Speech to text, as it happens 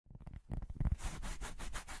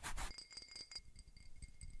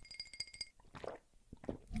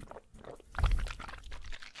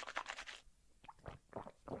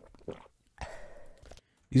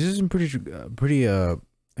These are some pretty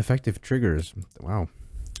effective triggers. Wow,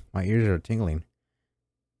 my ears are tingling.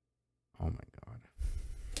 Oh my god.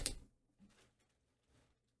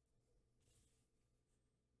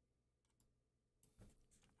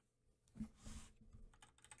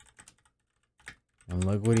 And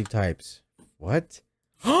look what he types. What?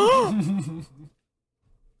 Oh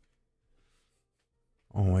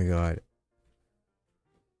my god.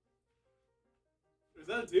 Is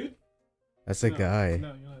that a dude? That's a guy.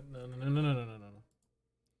 No.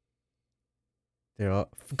 They're all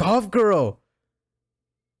golf girl.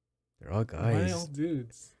 They're all guys. Why are they all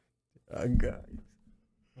dudes? Guys.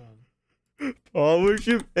 Paul,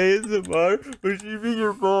 worship ASMR. Worshiping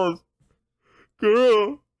your balls.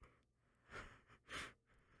 Girl.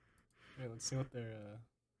 Wait, let's see what they're.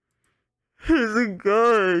 He's a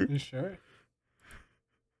guy. You sure?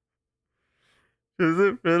 Is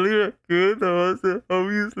it really raccoon that wants to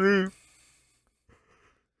help you sleep?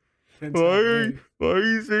 Why are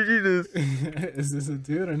you searching this? Is this a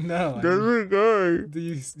dude or no? That's a guy. Do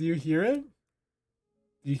you hear it?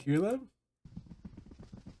 Do you hear them?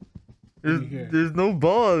 There's no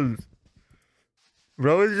balls.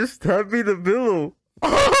 Bro is just tapping the pillow.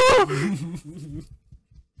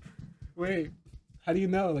 Wait, how do you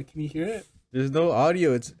know? Like, can you hear it? There's no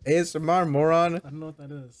audio. It's ASMR, moron. I don't know what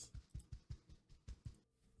that is.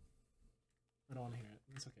 I don't want to hear it.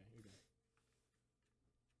 It's okay. You're good.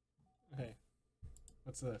 Okay.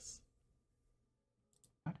 What's this?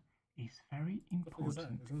 It's very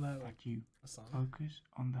important Isn't that like that you a song? focus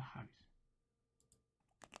on the house.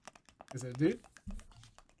 Is it a dude?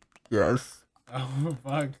 Yes. Oh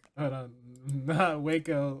fuck! Hold on. Not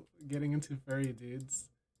Waco getting into furry dudes.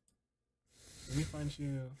 Let me find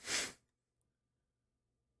you.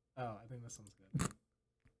 Oh, I think this one's good.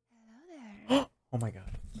 Hello there. Oh my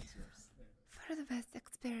god. For the best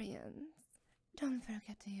experience, don't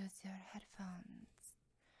forget to use your headphones.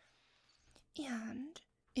 And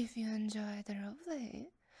if you enjoy the roleplay,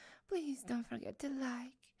 please don't forget to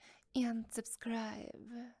like and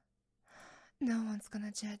subscribe. No one's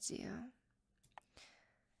gonna judge you.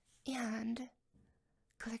 And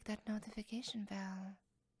click that notification bell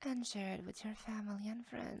and share it with your family and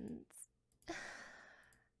friends.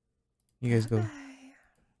 You guys go. Bye.